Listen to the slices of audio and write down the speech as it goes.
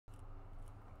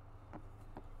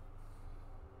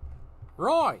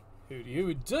Right, who do you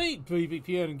indeed,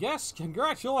 BBPN guests?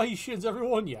 Congratulations,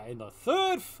 everyone, you're in the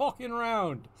third fucking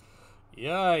round.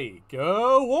 Yay,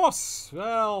 go Wasps!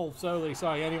 Well, so they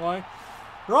say anyway.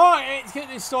 Right, let's get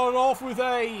this started off with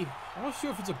I'm not sure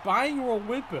if it's a bang or a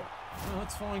whimper. Well,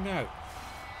 let's find out.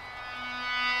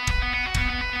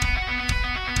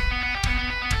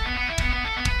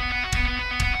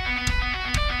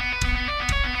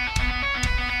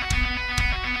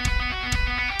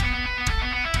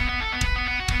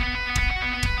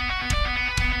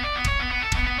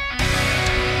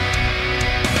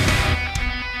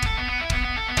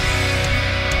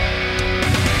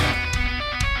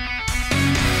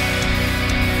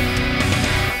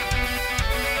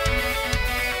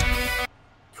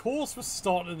 Of course we're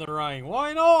starting in the rain.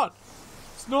 Why not?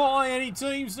 It's not like any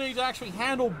teams need to actually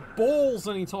handle balls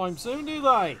anytime soon, do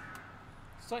they?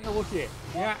 Let's take a look here.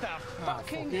 Yeah.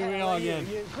 Here we are again.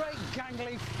 You great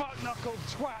gangly fuck-knuckled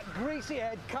twat,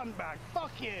 greasy-head cuntbag.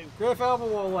 Fuck you. Griff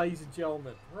Alberwall, ladies and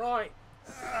gentlemen. Right.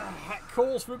 That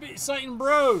calls for a bit of Satan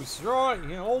Bros. Right. You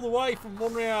know, all the way from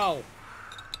Montreal.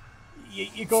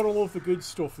 You gotta love the good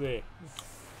stuff there.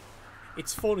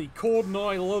 It's funny, Cord and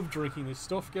I love drinking this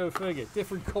stuff, go figure.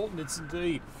 Different continents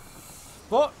indeed.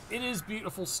 But it is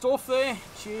beautiful stuff there.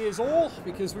 Cheers all,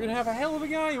 because we're going to have a hell of a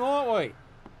game, aren't we?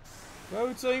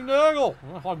 Go Team Nurgle.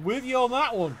 Well, I'm with you on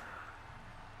that one.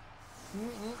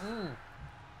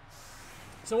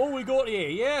 So what we got here?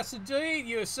 Yes, indeed,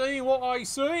 you're seeing what I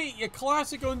see. Your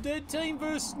classic undead team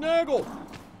versus Nurgle.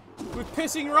 With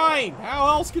pissing rain. How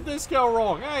else could this go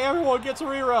wrong? Hey, everyone gets a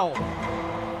reroll.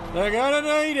 They're gonna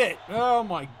need it. Oh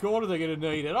my god, are they gonna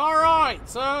need it? Alright,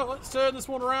 so let's turn this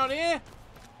one around here.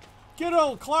 Good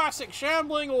old classic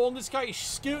Shambling, or in this case,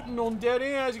 Scooting Undead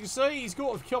here. As you can see, he's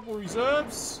got a couple of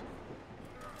reserves.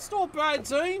 It's not a bad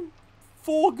team.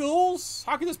 4 ghouls.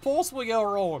 How could this possibly go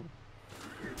wrong?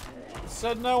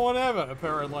 Said no one ever,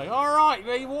 apparently. Alright,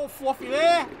 there you want Fluffy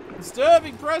there.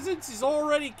 Disturbing presence is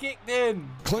already kicked in.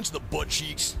 Clench the butt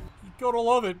cheeks. You gotta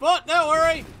love it, but don't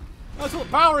worry. That's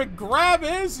what power and grab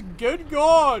is. Good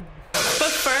God. But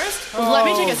first, let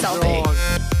me take a selfie. God.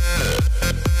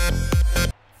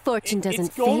 Fortune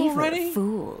doesn't gone favor already?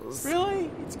 fools.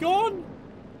 Really? It's gone?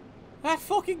 That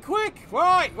fucking quick.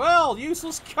 Right, well,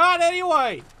 useless cut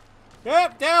anyway.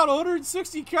 Yep, down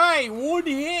 160k. 1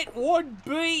 hit, 1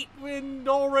 beat, and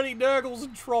already Nurgle's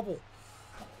in trouble.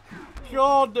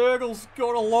 God, Nurgle's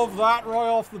gotta love that right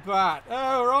off the bat.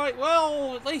 Alright,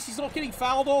 well, at least he's not getting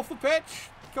fouled off the pitch.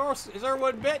 Of course, as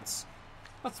everyone bets,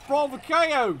 that's the problem with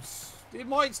KOs. It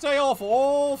might stay off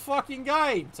all fucking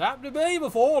game. It's happened to me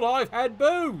before, and I've had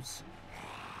booze.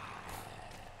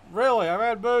 Really, I've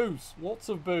had booze. Lots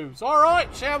of booze.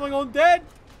 Alright, Shambling Undead.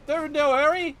 They're in no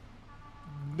hurry.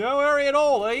 No hurry at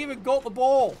all. They even got the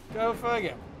ball. Go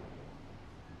figure.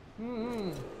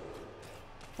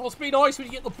 Must be nice when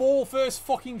you get the ball first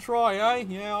fucking try, eh?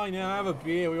 Yeah, I know. Have a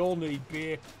beer. We all need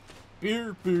beer.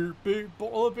 Beer, beer, beer.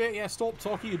 Bottle of beer. Yeah, stop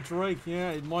talking and drink. Yeah,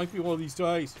 it might be one of these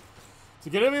days. To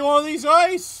get me one of these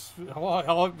days?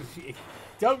 Oh,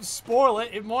 don't spoil it.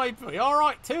 It might be.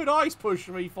 Alright, 2 dice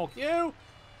pushing me. Fuck you.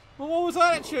 Well, what was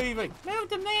that achieving? Move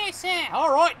them there, sir.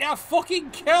 Alright, now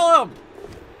fucking kill him.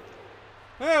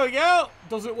 There we go.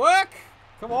 Does it work?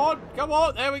 Come on. Come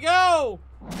on. There we go.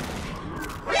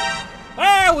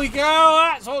 There we go.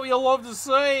 That's what you love to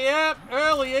see. Yep.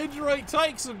 Early injury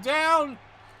takes him down.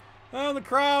 And the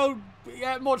crowd,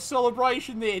 much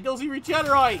celebration there. Does he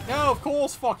regenerate? No, of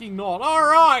course fucking not.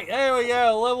 Alright, there we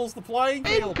go. Levels the playing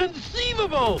field.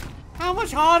 Inconceivable! How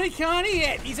much harder can he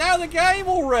hit? He's out of the game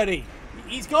already.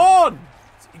 He's gone.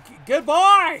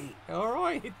 Goodbye.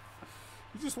 Alright.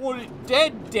 You just want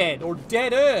it dead, or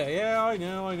deader. Yeah, I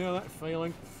know that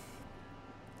feeling.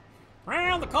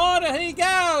 Round the corner he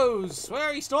goes.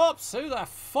 Where he stops, who the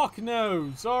fuck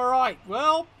knows? Alright,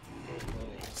 well...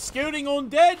 Scooting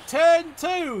Undead, turn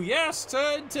 2. Yes,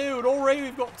 turn 2. And already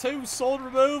we've got 2 solid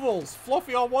removals.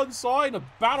 Fluffy on one side and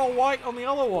Battle White on the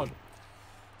other one.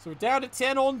 So we're down to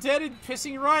 10 Undead in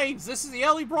pissing rains. This is the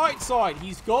early bright side.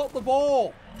 He's got the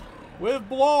ball with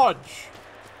Blodge.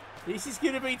 This is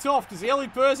going to be tough because the only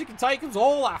person can take him's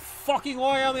all that fucking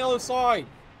way on the other side.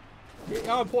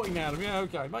 Yeah, I'm pointing at him. Yeah,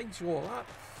 okay. Making sure of that.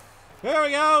 There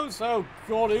he goes. Oh,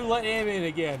 God, who let him in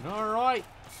again? Alright.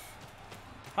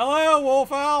 Hello,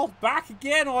 Wolfowl. Back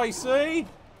again, I see.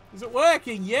 Is it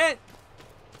working yet?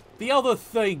 The other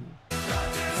thing.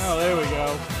 Oh, there we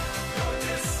go.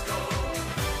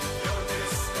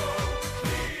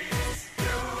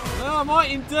 No, I might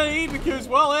indeed, because,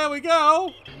 well, there we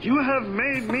go. You have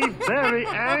made me very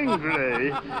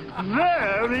angry.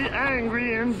 Very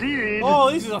angry indeed. Oh,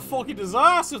 this is a fucking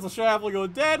disaster, the Shambling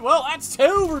Undead. Well, that's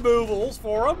 2 removals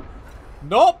for him.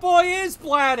 Not by his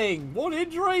planning. 1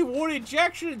 injury, 1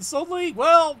 injection, and suddenly,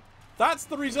 well, that's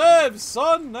the reserves,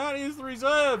 son. That is the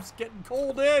reserves getting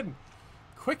called in.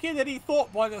 Quicker than he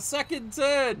thought by the 2nd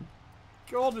turn.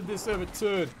 God, did this have a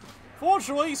turn.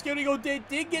 Fortunately, Shambling Undead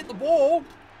did get the ball.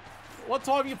 What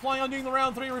time are you planning on doing the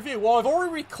round 3 review? Well, I've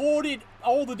already recorded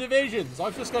all the divisions.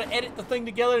 I've just got to edit the thing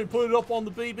together and put it up on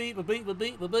the BBPN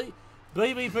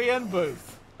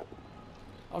booth.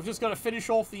 I've just got to finish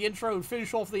off the intro and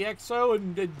finish off the exo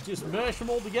and just merge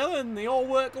them all together, and they all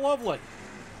work lovely.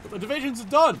 But the divisions are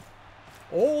done.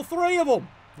 All 3 of them.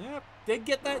 Yep, did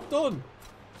get that done.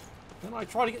 Then I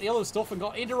tried to get the other stuff and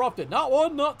got interrupted. Not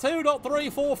 1, not 2, not 3,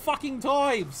 4 fucking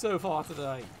times so far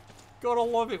today. Gotta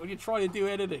love it when you're trying to do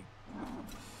editing.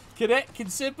 Cadet can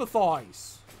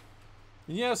sympathise.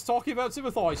 And yes, talking about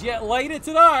sympathise. Yet later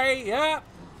today, yeah,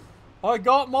 I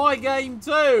got my game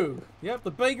too. Yep, the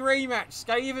big rematch.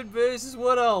 Skaven versus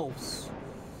Wood Elves.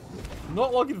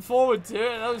 Not looking forward to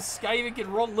it. Those Skaven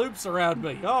can run loops around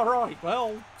me. Alright,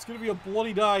 well, it's going to be a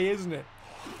bloody day, isn't it?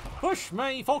 Push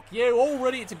me, fuck you.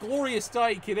 Already, it's a glorious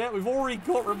day, Cadet. We've already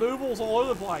got removals all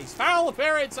over the place. Foul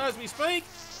appearance as we speak.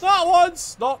 Not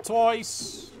once, not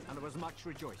twice. And there was much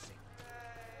rejoicing.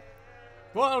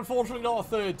 Well, unfortunately, not a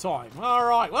 3rd time.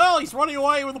 Alright, well, he's running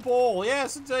away with the ball.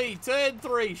 Yes, indeed. Turn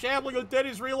 3. Shambling Undead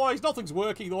has realised nothing's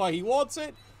working the way he wants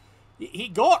it. He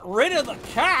got rid of the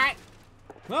cat.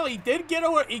 Well, he did get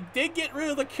rid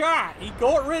of the cat. He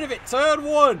got rid of it. Turn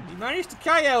 1. He managed to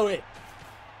KO it.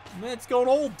 And it's gone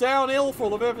all downhill for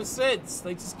them ever since.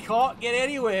 They just can't get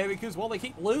anywhere because, well, they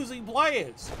keep losing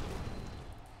players.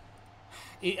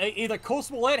 Either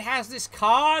Cosmolet has this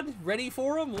card ready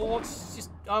for him, or it's just...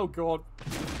 Oh, God.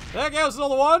 There goes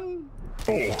another one.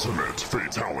 Ultimate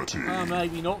fatality.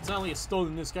 Maybe not. It's only a stun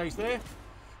in this case there.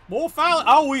 More fouling.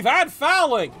 Oh, we've had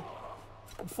fouling.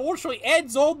 Unfortunately,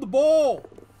 Ed's on the ball.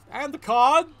 And the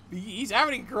card. He's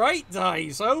having a great day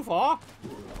so far.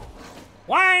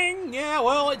 Wang! Yeah,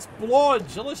 well, it's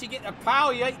blodge. Unless you get a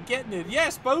power, you ain't getting it.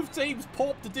 Yes, both teams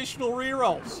popped additional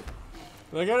rerolls.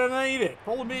 They're gonna need it.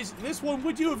 Problem is, this one,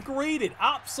 would you have greeted?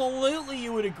 Absolutely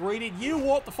you would have greeted. You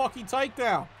want the fucking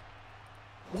takedown.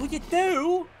 Well, you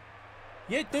do.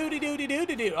 You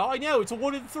do. I know, it's a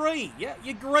 1 in 3. Yeah,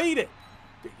 you greet it.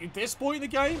 At this point in the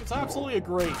game, it's absolutely a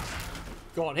greet.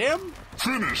 Got him.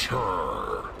 Finish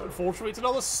her. Unfortunately, it's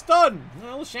another stun.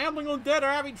 Well, the Shambling Undead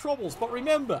are having troubles. But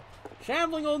remember,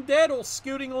 Shambling Undead or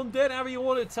Scooting Undead, however you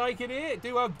want to take it here,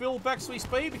 do have Bill Bexley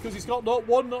speed because he's got not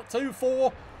 1, not 2,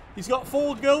 4. He's got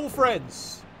 4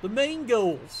 girlfriends. The main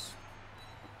girls.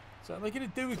 So they're going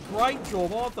to do a great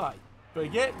job, aren't they?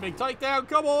 Big hit, big takedown.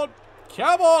 Come on.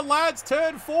 Come on, lads.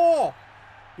 Turn 4.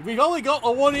 We've only got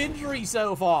a 1 injury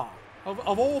so far.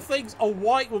 Of all things, a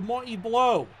white with mighty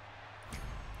blow.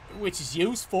 Which is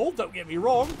useful, don't get me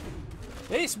wrong.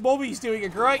 This mummy's doing a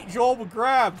great job with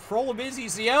grab. Problem is,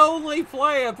 he's the only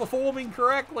player performing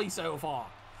correctly so far.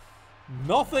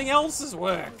 Nothing else has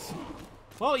worked.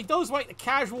 Well, he does make the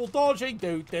casual dodging.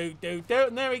 Do.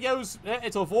 And there he goes.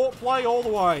 It's a vault play all the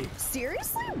way.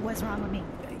 Seriously? What's wrong with me?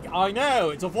 I know,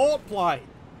 it's a vault play.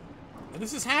 And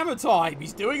this is Hammer time.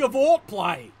 He's doing a vault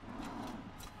play.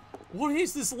 What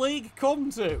is this league come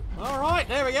to? Alright,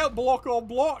 there we go. Block on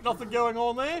block. Nothing going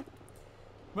on there.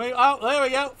 Oh, there we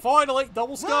go. Finally,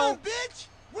 double skull. Run, bitch!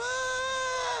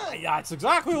 Run! Yeah, it's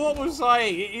exactly what we're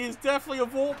saying. It is definitely a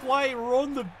vault play.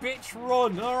 Run the bitch,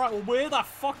 run. Alright, well, where the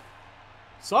fuck...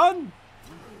 Son?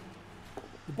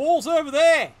 The ball's over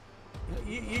there.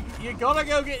 You gotta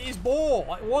go get his ball.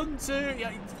 Like, 1, 2...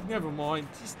 Yeah, never mind.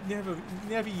 Just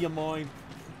never you mind.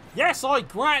 Yes, I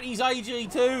grant he's AG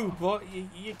too, but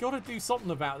you gotta do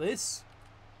something about this.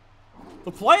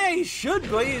 The player he should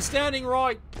be is standing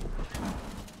right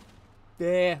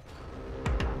there.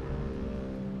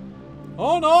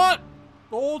 Or not.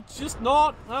 Or just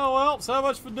not. Oh well, so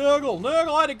much for Nurgle.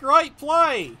 Nurgle had a great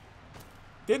play.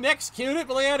 Didn't execute it,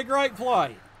 but they had a great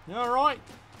play. Alright.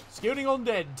 Scooting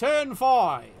Undead. Turn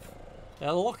 5.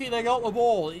 They're lucky they got the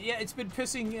ball. Yeah, it's been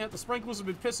pissing. The sprinklers have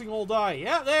been pissing all day.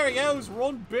 Yeah, there he goes.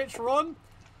 Run, bitch, run.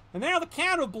 And now the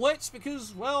counter blitz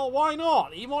because, well, why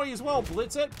not? He might as well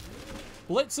blitz it.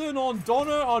 Blitzing on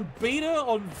Donna, on Beta,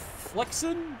 on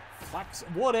Flexen.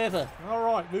 Whatever.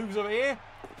 Alright, moves over here.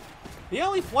 The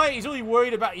only play he's really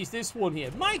worried about is this one here.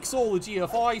 Makes all the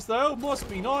GFIs, though. Must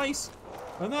be nice.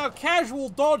 And now casual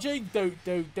dodging. Do.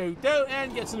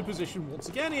 And gets in a position once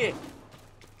again here.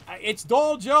 It's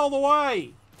dodge all the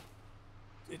way.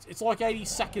 It's like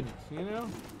 82nd, you know?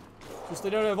 Just they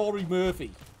don't have Ori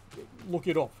Murphy. look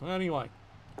it up. Anyway.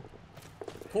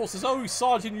 Of course, there's always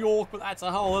Sergeant York, but that's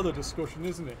a whole other discussion,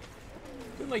 isn't it?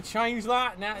 Didn't they change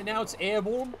that? Now it's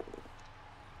airborne?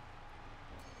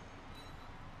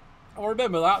 I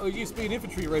remember that. It used to be an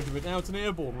infantry regiment. Now it's an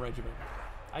airborne regiment.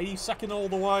 82nd all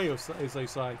the way, as they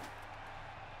say.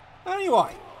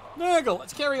 Anyway, Nurgle,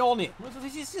 let's carry on it.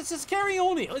 Let's just carry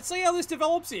on it. Let's see how this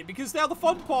develops it. Because now the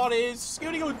fun part is,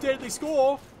 Scooting Undead, they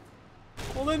score.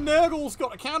 Well, then Nurgle's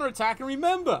got a counter-attack. And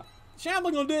remember,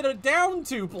 Shambling Undead are down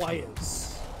 2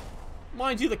 players.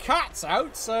 Mind you, the cat's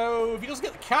out, so if he doesn't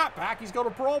get the cat back, he's got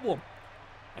a problem.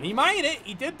 And he made it.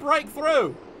 He did break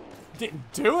through.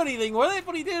 Didn't do anything with it,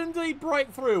 but he did indeed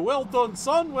break through. Well done,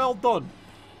 son. Well done.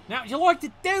 Now, would you like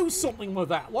to do something with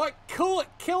that? Like, kill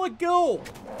a ghoul.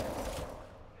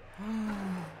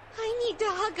 I need to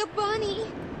hug a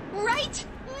bunny. Right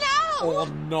now! Or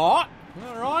not.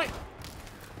 Alright.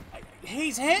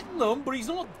 He's hitting them, but he's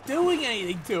not doing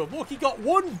anything to them. Look, he got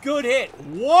 1 good hit.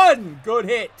 1 good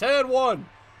hit. Turn 1.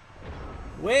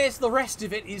 Where's the rest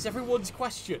of it is everyone's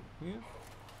question.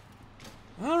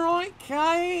 Yeah. Alright,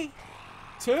 okay.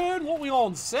 Turn, what are we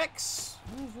on? 6?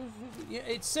 Yeah,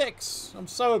 it's 6. I'm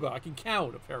sober. I can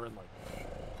count, apparently.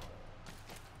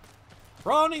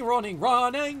 Running, running,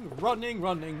 running, running,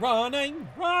 running, running,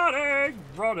 running,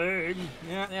 running.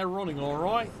 Yeah, they're running all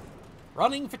right.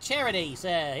 Running for charity,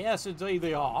 sir. Yes, indeed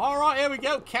they are. All right, here we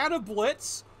go. Counter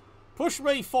blitz. Push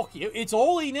me, fuck you. It's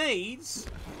all he needs.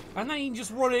 And then he can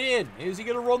just run it in. Is he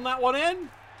going to run that one in?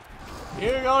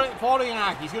 You got it,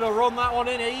 Pontiac. He's going to run that one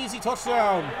in. Easy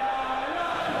touchdown.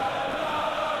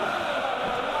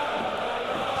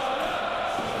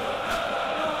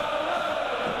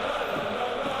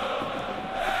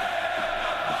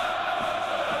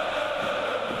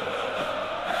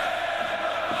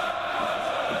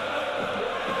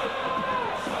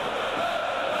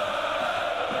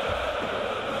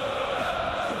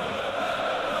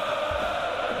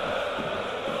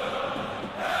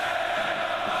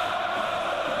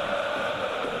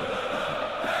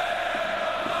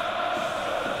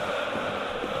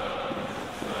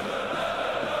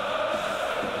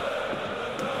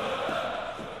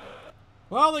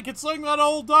 Well, they could sing that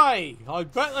all day. I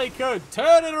bet they could.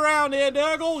 Turn it around here,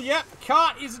 Nurgle. Yep,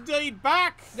 Cut is indeed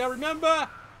back. Now remember,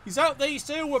 he's out these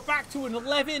 2. We're back to an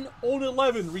 11 on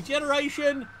 11.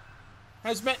 Regeneration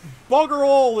has meant bugger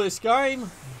all this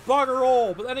game. Bugger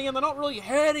all. But then again, they're not really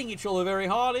hurting each other very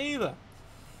hard either.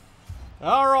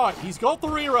 Alright, he's got the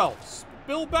rerolls.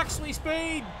 Bill Bexley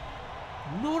speed.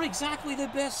 Not exactly the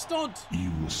best stunt.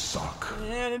 You suck.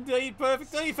 And indeed,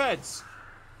 perfect defense.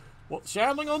 Well,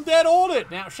 Shambling Undead on it.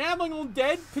 Now, Shambling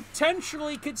Undead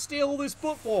potentially could steal this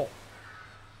football.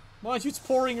 Mind you, it's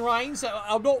pouring rain, so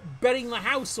I'm not betting the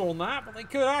house on that, but they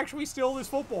could actually steal this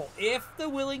football if they're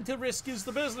willing to risk is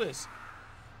the business.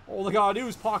 All they gotta do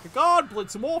is park a guard,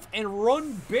 blitz them off, and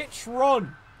run, bitch,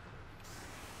 run.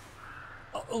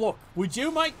 Look, would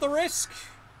you make the risk?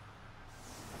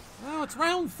 Well, it's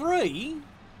round 3.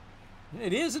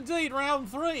 It is indeed round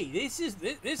 3. This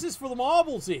is for the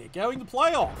marbles here, going to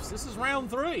playoffs. This is round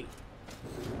 3.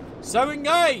 7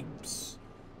 games.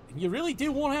 And you really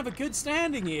do want to have a good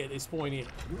standing here at this point here.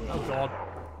 Oh, God.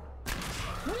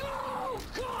 No,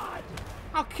 God!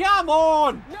 Oh, come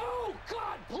on! No,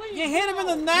 God, please! You hit him in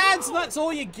the nads and that's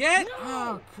all you get? No.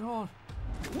 Oh, God.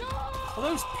 No! Are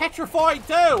those petrified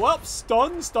too? Well,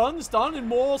 stun, stun, stun, and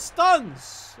more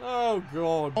stuns. Oh,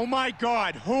 God. Oh, my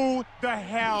God. Who the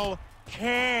hell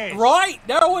cares? Right?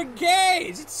 No one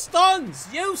cares. It's stuns.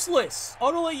 Useless.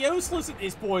 Utterly useless at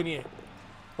this point here.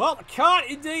 Well, the cat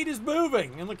indeed is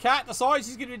moving, and the cat decides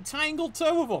he's going to entangle 2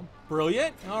 of them.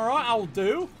 Brilliant. All right, I'll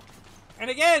do.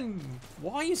 And again,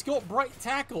 why he's got break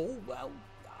tackle? Well,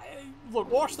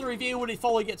 look, watch the review when it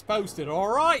fully gets posted. All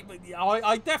right, but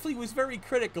I definitely was very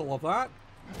critical of that.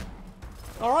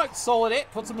 All right, solid hit.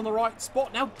 Puts him in the right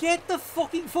spot. Now get the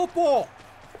fucking football.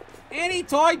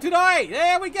 Anytime today.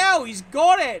 There we go. He's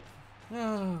got it.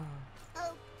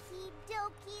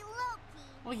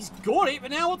 Well, he's got it, but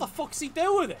now what the fuck's he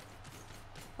do with it?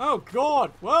 Oh,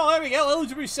 God. Well, there we go.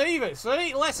 Eligible receiver.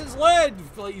 See? Lessons learned,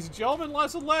 ladies and gentlemen.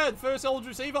 Lesson learned. First eligible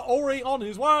receiver already on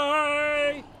his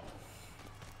way.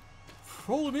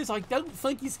 Problem is, I don't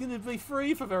think he's going to be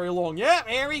free for very long. Yeah,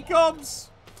 here he comes.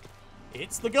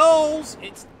 It's the goals.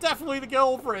 It's definitely the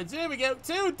girlfriends. Here we go.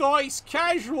 2 dice.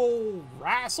 Casual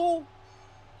wrestle.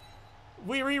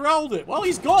 We re-rolled it. Well,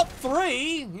 he's got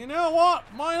 3. You know what?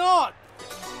 Why not?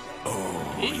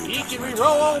 Oh, he can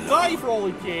re-roll all day for all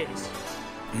he cares.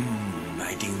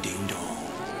 My ding-ding-dong.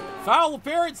 Foul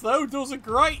appearance, though, does a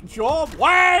great job.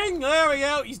 Wang! There we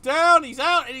go. He's down, he's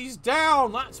out, and he's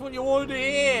down. That's what you wanted to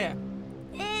hear.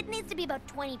 It Needs to be about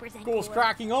 20%. Course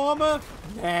cracking armor.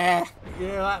 Nah. Yeah,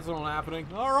 that's not happening.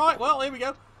 Alright, well, here we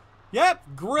go. Yep,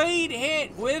 great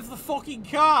hit with the fucking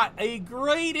cart. A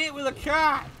great hit with a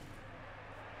cart.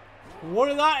 What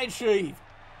did that achieve?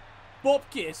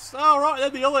 Bopkiss. Alright,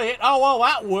 then the other hit. Oh, well,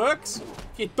 that works.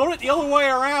 If you'd done it the other way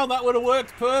around, that would have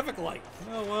worked perfectly.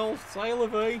 Oh, well, say la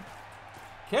vie.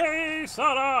 Que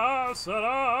sera,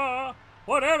 sera.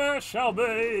 Whatever shall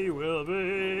be, will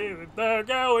be. They're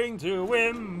going to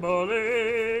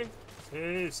Wimberley.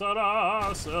 Que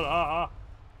sera, sera.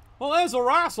 Well, there's a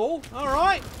wrestle.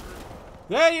 Alright.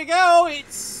 There you go.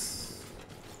 It's...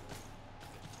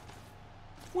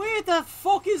 Where the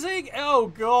fuck is he? Oh,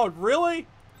 God. Really?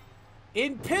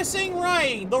 In pissing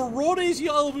rain, the rod is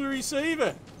your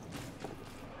receiver.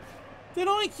 Did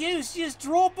I just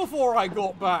drop before I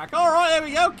got back? Alright, there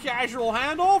we go. Casual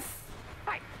handoff.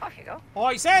 Right, off you go.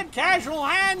 I said casual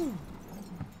hand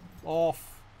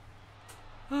off.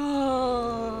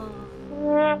 Yeah,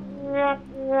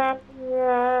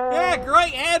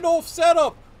 great handoff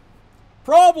setup.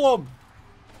 Problem.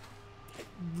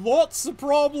 Lots of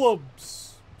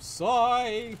problems.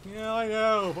 Sigh. Yeah, I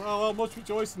know. Well, much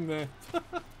rejoicing there.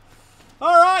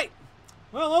 Alright.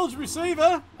 Well, those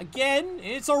receiver. Again,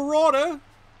 it's a rodder.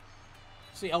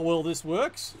 See how well this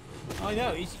works. I know,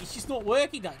 it's just not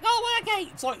working. Not working!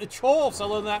 It's like the Chorfs. I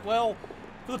learned that well.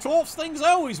 For the Chorfs, things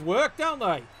always work, don't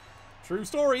they? True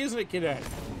story, isn't it, Cadet?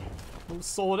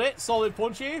 Solid hit. Solid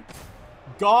punch here.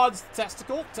 Guards the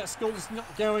testicle. Testicle's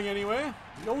not going anywhere.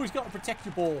 You always got to protect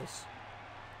your balls.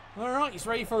 Alright, he's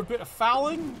ready for a bit of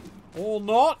fouling. Or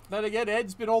not. Then again,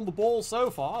 Ed's been on the ball so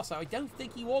far, so I don't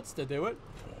think he wants to do it.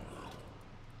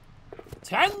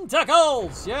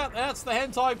 Tentacles! Yeah, that's the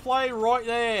hentai play right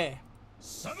there.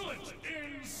 Settle it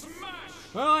in smash!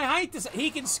 Well, I hate to say,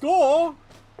 he can score.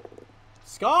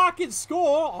 Scar can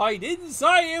score. I didn't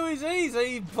say it was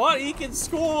easy, but he can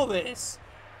score this.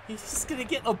 He's just going to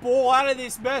get the ball out of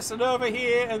this mess and over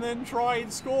here and then try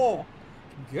and score.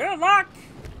 Good luck.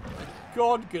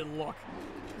 God, good luck.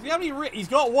 He's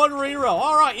got one reroll.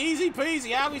 Alright, easy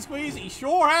peasy, happy squeezy.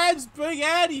 Sure hands, big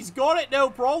hand. He's got it, no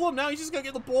problem. Now he's just going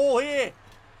to get the ball here.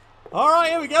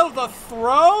 Alright, here we go. The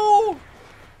throw.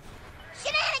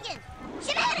 Shenanigans!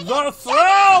 Shenanigans! The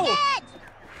throw!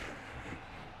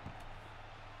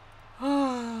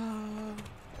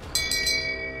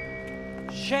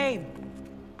 Shame.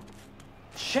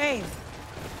 Shame.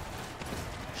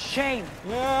 Shame.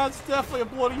 Yeah, that's definitely a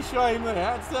bloody shame there.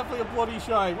 That's definitely a bloody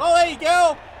shame. Well, there you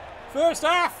go. First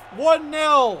half,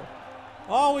 1-0.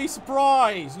 Are we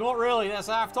surprised? Not really. That's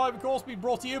halftime, of course, being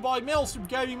brought to you by Maelstrom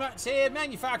Gaming Mats here,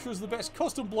 manufacturers of the best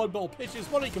custom Blood Bowl pitches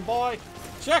money can buy.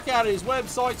 Check out his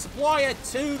website, supplier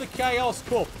to the Chaos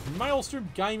Cup, Maelstrom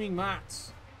Gaming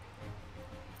Mats.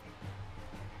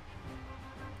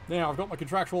 Now, I've got my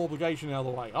contractual obligation out of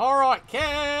the way. Alright,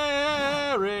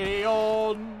 carry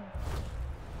on.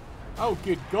 Oh,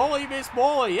 good golly, Miss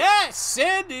Molly. Yes,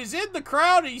 Sid is in the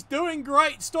crowd. He's doing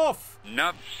great stuff.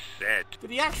 Enough said.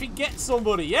 Did he actually get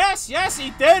somebody? Yes, yes,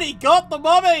 he did. He got the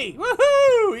mummy.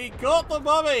 Woohoo! He got the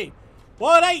mummy.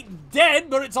 Well, it ain't dead,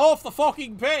 but it's off the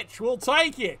fucking pitch. We'll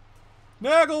take it.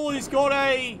 Nurgle has got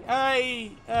a...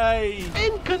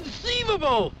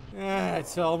 Inconceivable! Yeah,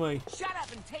 tell me. Shut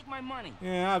up and take my money.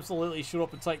 Yeah, absolutely. Shut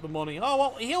up and take the money. Oh,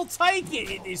 well, he'll take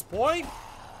it at this point.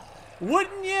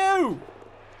 Wouldn't you?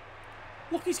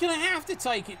 Look, he's going to have to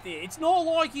take it there. It's not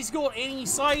like he's got any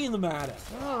say in the matter.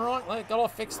 Alright, gotta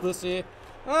fix this here.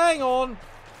 Hang on.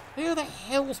 Who the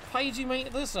hell's paging me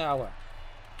at this hour?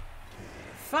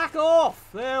 Fuck off.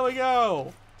 There we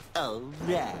go. Oh,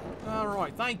 yeah.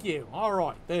 Alright, thank you.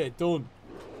 Alright, there, done.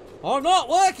 I'm not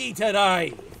working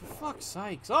today. For fuck's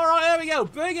sakes. Alright, there we go.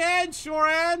 Big hands, short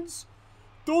hands.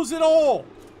 Does it all.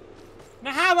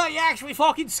 Now, how about you actually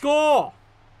fucking score?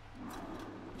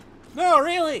 No,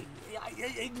 really.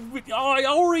 I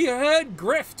already heard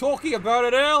Griff talking about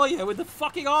it earlier with the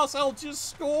fucking arsehole just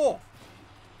score.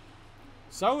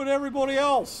 So would everybody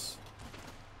else.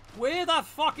 Where the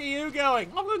fuck are you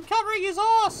going? I'm covering his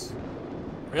arse.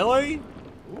 Really?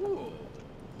 Ooh.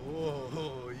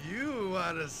 Oh, you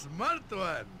are a smart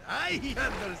one. I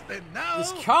understand now.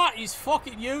 This cart is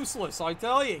fucking useless, I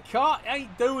tell you. Cart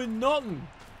ain't doing nothing.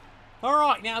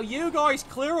 Alright, now you guys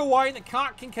clear away and the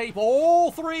cart can keep all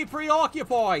three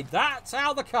preoccupied. That's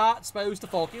how the cart's supposed to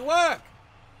fucking work.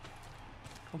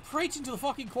 I'm preaching to the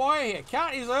fucking choir here.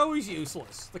 Cart is always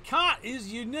useless. The cart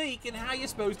is unique in how you're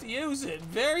supposed to use it.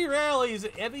 Very rarely is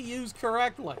it ever used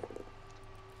correctly.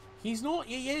 He's not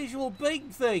your usual big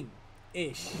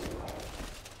thing-ish.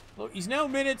 Look, he's no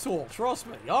Minotaur, trust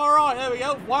me. Alright, there we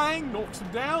go. Wang knocks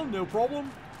him down, no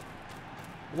problem.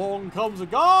 Along comes a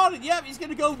guard, and yep, he's going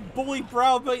to go bully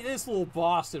browbeat this little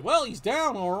bastard. Well, he's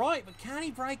down, alright, but can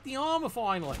he break the armor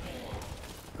finally?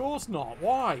 Of course not.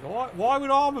 Why? Why would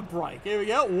armor break? Here we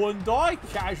go. One die.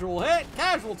 Casual hit.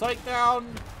 Casual takedown.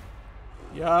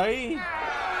 Yay.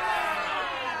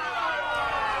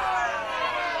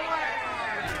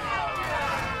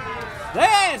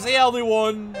 There's the only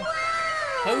one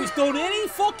who's done any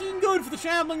fucking good for the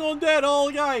Shambling Undead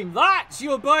all game. That's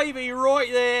your baby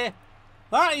right there.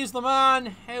 That is the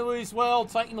man who is, well,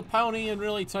 taking the pony and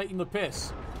really taking the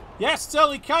piss. Yes, it's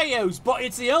only KOs, but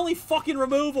it's the only fucking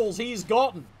removals he's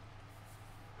gotten.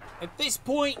 At this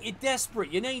point, you're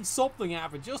desperate. You need something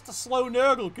happen just to slow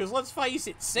Nurgle, because let's face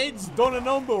it, Sid's done a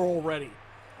number already.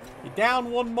 You're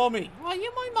down one mummy. Well,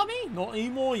 you're my mummy. Not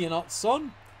anymore, you're not,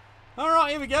 son.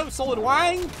 Alright, here we go. Solid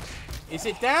Wang. Is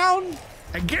it down?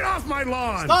 And get off my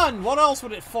lawn! Stun! What else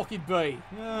would it fucking be?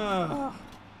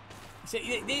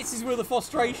 See, this is where the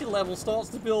frustration level starts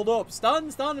to build up. Stun,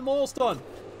 stun, and more stun.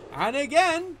 And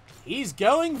again, he's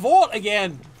going Vort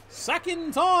again.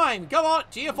 Second time. Come on,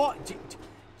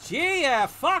 Gia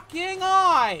fucking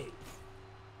I.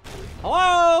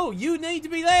 Hello, you need to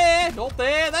be there. Not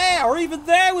there, there, or even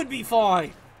there would be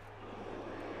fine.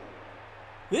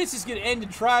 This is going to end in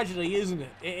tragedy, isn't it?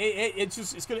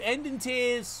 It's going to end in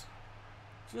tears.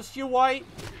 Just you wait.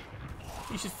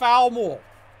 You should foul more.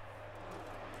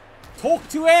 Talk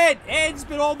to Ed. Ed's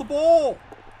been on the ball.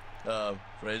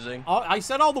 Phrasing? I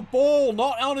said on the ball,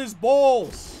 not on his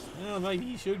balls. Yeah, maybe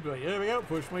he should be. Here we go.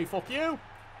 Push me. Fuck you.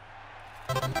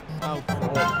 Oh,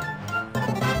 God.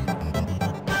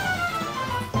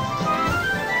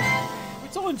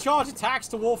 It's all in charge attacks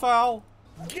to Wolfowl.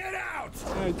 Get out!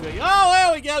 Oh,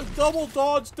 there we go. Double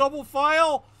dodge, double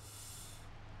fail.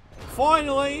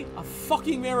 Finally, a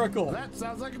fucking miracle. That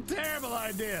sounds like a terrible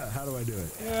idea. How do I do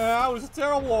it? Yeah, that was a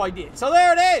terrible idea. So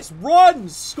there it is. Run!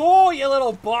 Score, you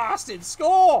little bastard!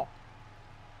 Score!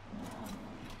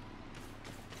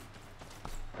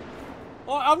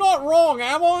 I'm not wrong,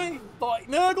 am I? Like,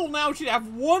 Nurgle now should have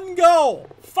one goal.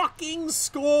 Fucking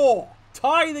score.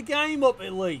 Tie the game up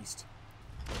at least.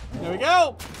 There we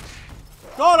go.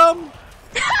 Got him.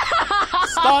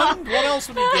 Stunned. What else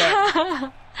would he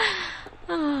get?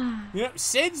 You know,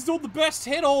 Sid's done the best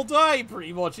hit all day,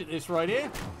 pretty much, at this right here.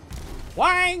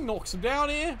 Wang! Knocks him down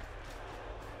here.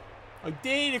 I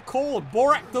dare to call it.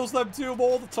 Borak does them to him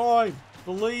all the time.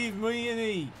 Believe me and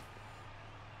he.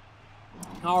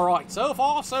 Alright, so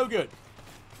far, so good.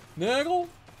 Nurgle,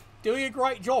 doing a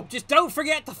great job. Just don't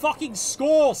forget to fucking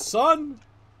score, son.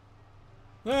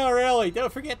 No, really,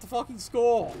 don't forget to fucking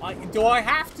score. Like, do I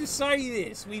have to say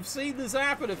this? We've seen this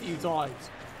happen a few times.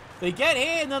 They get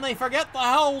here and then they forget the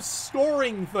whole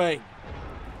scoring thing.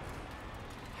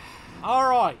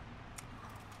 Alright.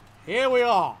 Here we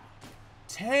are.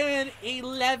 Turn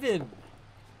 11.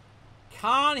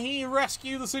 Can he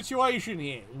rescue the situation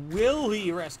here? Will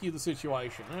he rescue the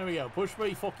situation? There we go. Push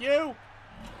me, fuck you.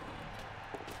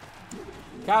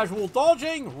 Casual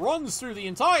dodging, runs through the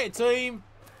entire team,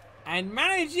 and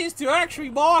manages to actually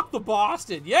mark the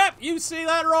bastard. Yep, you see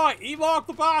that right. He marked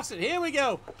the bastard. Here we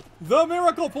go. The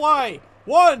miracle play.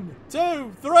 1,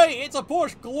 2, 3. It's a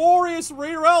push. Glorious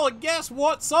reroll. And guess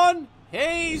what, son?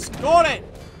 He's got it.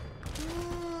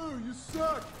 Ooh, you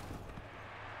suck.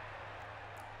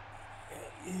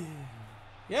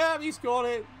 Yeah, he's got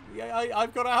it.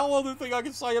 I've got a whole other thing I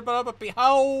can say about it, but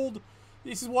behold,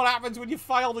 this is what happens when you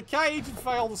fail the cage and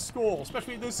fail the score,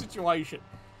 especially in this situation.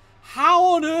 How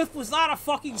on earth was that a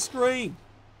fucking screen?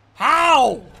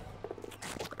 How?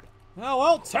 Oh,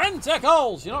 well,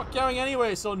 tentacles! You're not going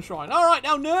anywhere, sunshine. Alright,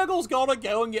 now Nurgle's got to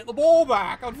go and get the ball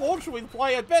back. Unfortunately, the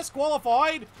player best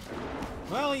qualified,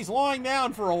 well, he's lying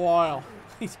down for a while.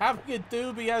 He's having a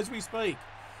doobie as we speak.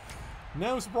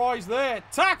 No surprise there.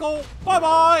 Tackle!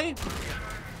 Bye-bye!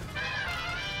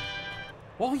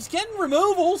 Well, he's getting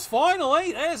removals,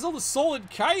 finally. There's another solid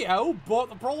KO, but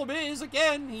the problem is,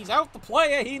 again, he's out the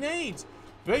player he needs.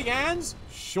 Big hands,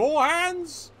 sure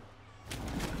hands.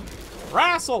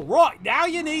 Wrestle. Right, now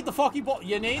you need the fucking ball.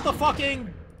 You need the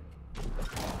fucking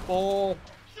ball.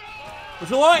 Would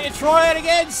you like to try it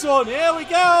again, son? Here we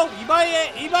go. He made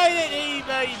it. He made it.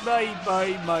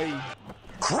 He made.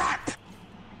 Crap!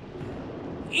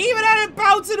 He even had it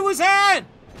bounce into his hand.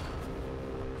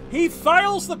 He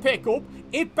fails the pickup.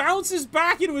 It bounces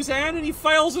back into his hand and he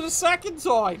fails it a second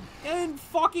time.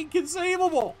 Fucking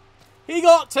conceivable. He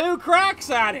got 2 cracks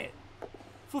at it.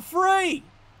 For free.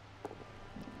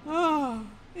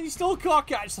 He still can't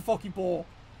catch the fucking ball.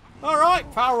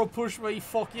 Alright, power up push me,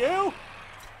 fuck you.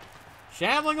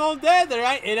 Shambling Undead,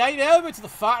 it ain't over till the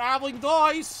fat halfling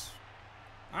dies.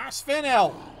 That's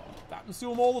Finel. Happens to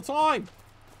him all the time.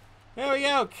 There we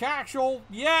go. Casual.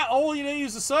 Yeah, all you need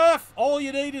is a surf. All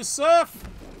you need is surf.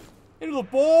 Into the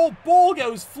ball. Ball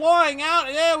goes flying out.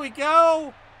 And there we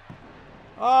go.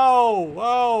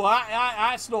 Oh,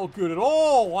 that's not good at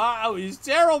all. Wow, it's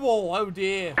terrible. Oh,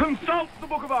 dear. Consult the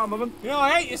Book of Armament. You know,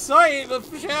 I hate to say it, but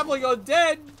Shambling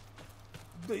Undead,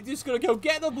 they're just going to go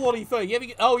get the bloody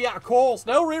thing. Oh, yeah, of course.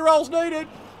 No rerolls needed.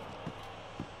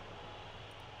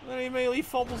 Then he immediately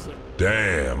fumbles it.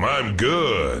 Damn, I'm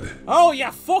good. Oh,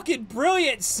 you're fucking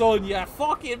brilliant, son. You're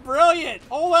fucking brilliant.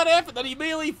 All that effort, then he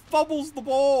immediately fumbles the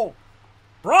ball.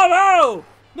 Bravo!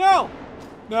 No.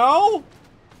 No.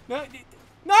 No.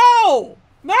 No!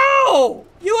 No!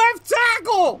 You have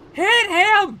tackle! Hit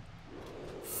him!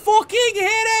 Fucking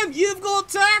hit him! You've got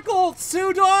tackle!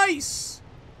 2 dice!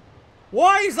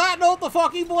 Why is that not the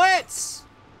fucking blitz?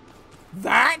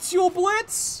 That's your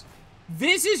blitz?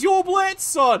 This is your blitz,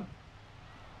 son!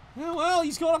 Oh, well,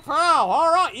 he's got a pal.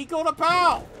 Alright, he got a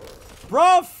pal.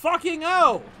 Bro, fucking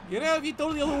oh! You know, if you'd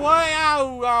done the other way,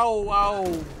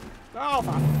 oh,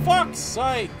 for fuck's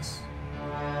sakes.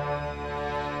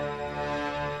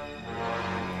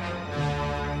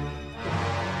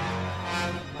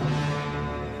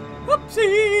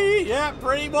 Whoopsie! Yeah,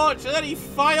 pretty much. And then he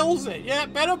fails it. Yeah,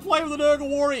 better play with the Nurgle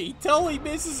Warrior. He totally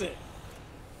misses it.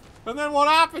 And then what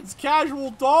happens?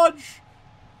 Casual dodge.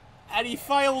 And he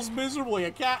fails miserably.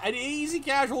 An easy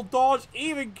casual dodge.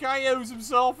 Even KOs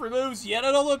himself. Removes yet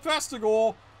another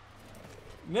Pestigore.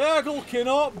 Nurgle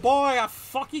cannot buy a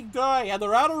fucking day. And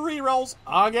they're out of rerolls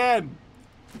again.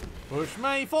 Push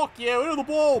me. Fuck you. Into the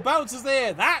ball. Bounces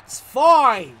there. That's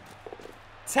fine.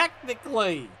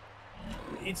 Technically.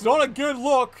 It's not a good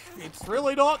look. It's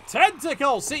really not.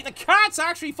 Tentacles! See, the cat's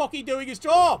actually fucking doing his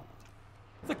job.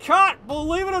 The cat,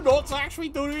 believe it or not, is actually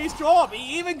doing his job.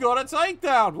 He even got a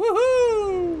takedown.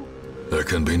 Woohoo! There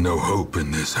can be no hope in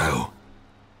this hell.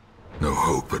 No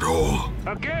hope at all.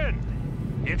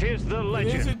 Again, it is the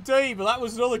legend. It is indeed, but that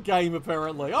was another game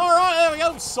apparently. Alright, there we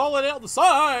go. Solid out the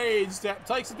side step.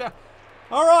 Takes it down.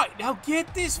 Alright, now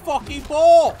get this fucking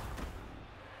ball.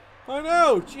 I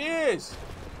know, cheers.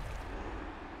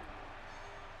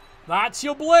 That's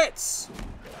your blitz.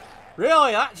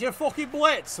 Really, that's your fucking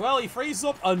blitz. Well, he freezes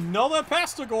up another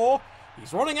Pestigore.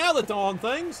 He's running out of the darn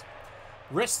things.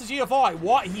 Risks the GFI.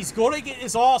 What? He's got to get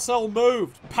his arsehole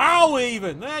moved. Pow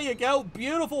even. There you go.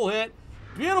 Beautiful hit.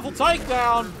 Beautiful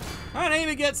takedown. And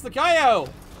even gets the KO.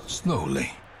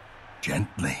 Slowly.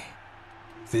 Gently.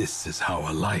 This is how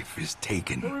a life is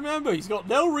taken. But remember, he's got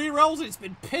no rerolls. It's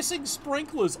been pissing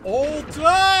sprinklers all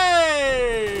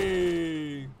day.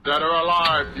 Dead or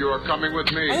alive, you are coming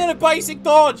with me. And then a basic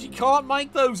dodge. He can't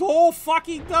make those all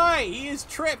fucking day. He has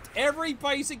tripped every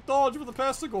basic dodge with a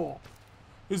Pestigore.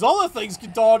 His other things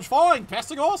can dodge fine.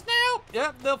 Pestigores now?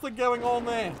 Yep, nothing going on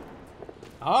there.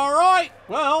 Alright,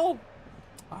 well,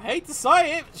 I hate to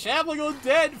say it, Shambling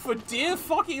Undead for dear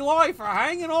fucking life are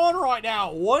hanging on right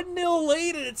now. 1-0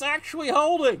 lead and it's actually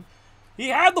holding. He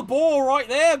had the ball right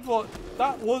there, but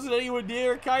that wasn't anywhere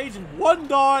near occasion. 1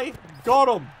 die, got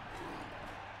him.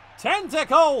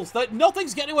 Tentacles! That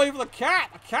nothing's getting away from the cat.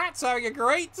 The cat's having a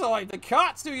great time. The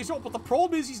cat's doing his job, but the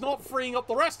problem is he's not freeing up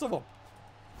the rest of them.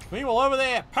 Meanwhile, over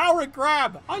there, power and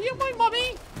grab. Are you my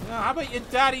mummy? Yeah, how about your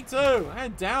daddy too?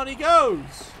 And down he goes.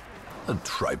 A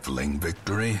trifling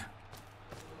victory.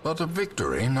 But a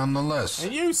victory nonetheless.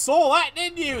 And you saw that,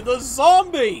 didn't you? The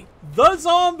zombie,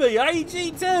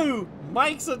 AG2,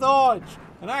 makes a dodge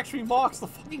and actually marks the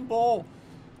fucking ball.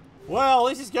 Well,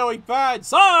 this is going bad.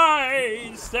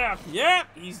 Side step. Yep,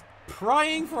 he's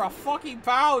praying for a fucking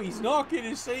pow. He's not going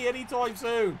to see anytime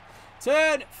soon.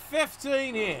 Turn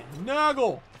 15 here.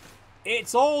 Nurgle.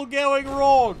 It's all going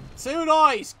wrong. 2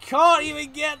 dice. Can't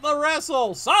even get the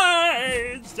wrestle.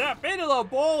 Side step into the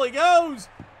ball he goes.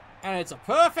 And it's a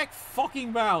perfect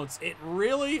fucking bounce. It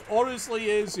really, honestly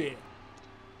is here.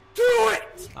 Do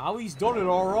it! Oh, he's done it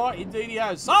all right. Indeed he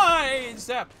has. Side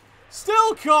step.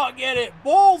 Still can't get it.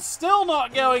 Ball's still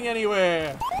not going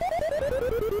anywhere.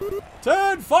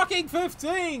 Turn fucking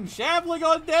 15. Shambling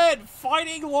Undead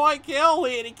fighting like hell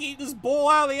here to keep this ball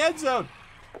out of the end zone.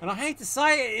 And I hate to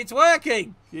say it, it's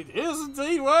working. It is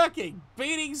indeed working.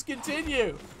 Beatings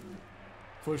continue.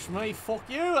 Push me, fuck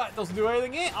you. That doesn't do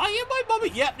anything here. Are you my mummy?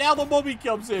 Yep, now the mummy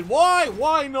comes in. Why?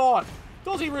 Why not?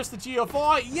 Does he risk the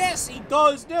GFI? Yes, he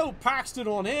does. No Paxton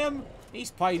on him. He's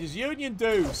paid his union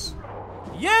dues.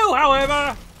 You,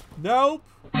 however, nope.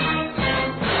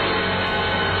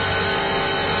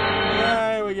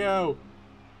 There we go.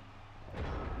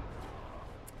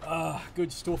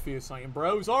 Good stuff here, saying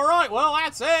bros. All right, well,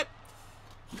 that's it.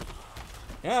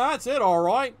 Yeah, that's it, all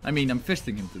right. I mean, I'm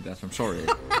fisting him to death. I'm sorry.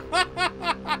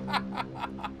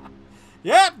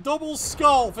 Yep, double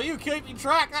skull. For you keeping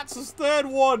track, that's his third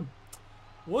one.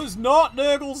 Was not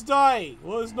Nurgle's day.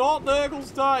 Was not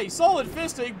Nurgle's day. Solid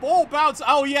fisting, ball bounce.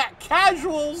 Oh yeah,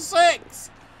 casual 6.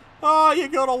 Oh, you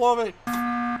gotta love it.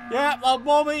 Yep, the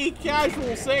mummy,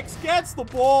 casual 6, gets the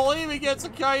ball, even gets a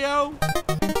KO.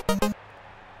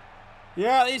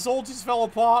 Yeah, this all just fell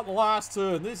apart the last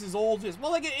turn. This is all just...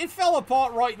 Well, it fell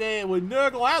apart right there when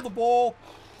Nurgle had the ball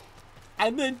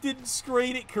and then didn't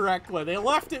screen it correctly. They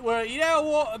left it where, you know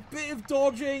what, a bit of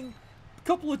dodging, a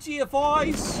couple of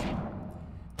GFIs.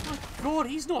 My God,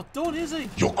 he's not done, is he?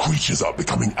 Your creatures are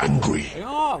becoming angry. They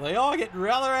are getting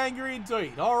rather angry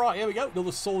indeed. Alright, here we go.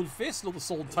 Another solid fist, another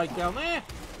solid takedown there.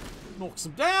 Knocks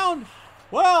him down.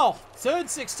 Well, turn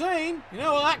 16, you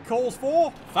know what that calls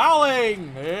for?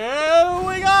 Fouling! Here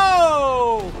we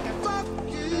go!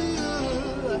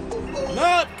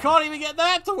 Nope, can't even get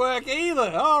that to work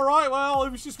either. Alright, well,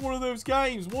 it was just one of those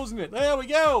games, wasn't it? There we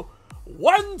go.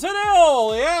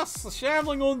 1-0! Yes, the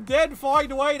Shambling Undead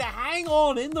find a way to hang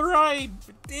on in the rain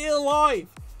for dear life.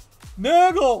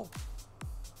 Nurgle!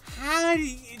 How do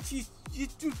you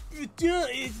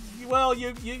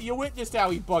witnessed how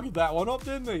he buggered that one up,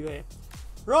 didn't he, there?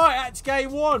 Right, that's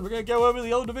game 1. We're going to go over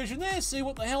the other division there, see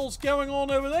what the hell's going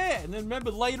on over there. And then remember,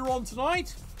 later on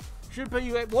tonight, should be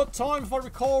at what time, if I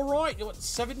recall right? At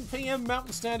 7 PM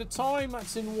Mountain Standard Time.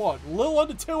 That's in what? A little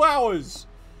under 2 hours.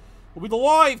 Will be the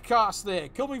live cast there,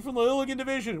 coming from the Illigan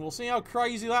division. We'll see how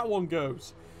crazy that one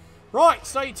goes. Right,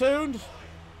 stay tuned.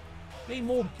 Need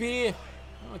more beer.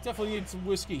 I definitely need some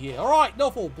whiskey here. Alright,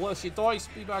 Nuffle, bless your dice.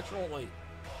 Be back shortly.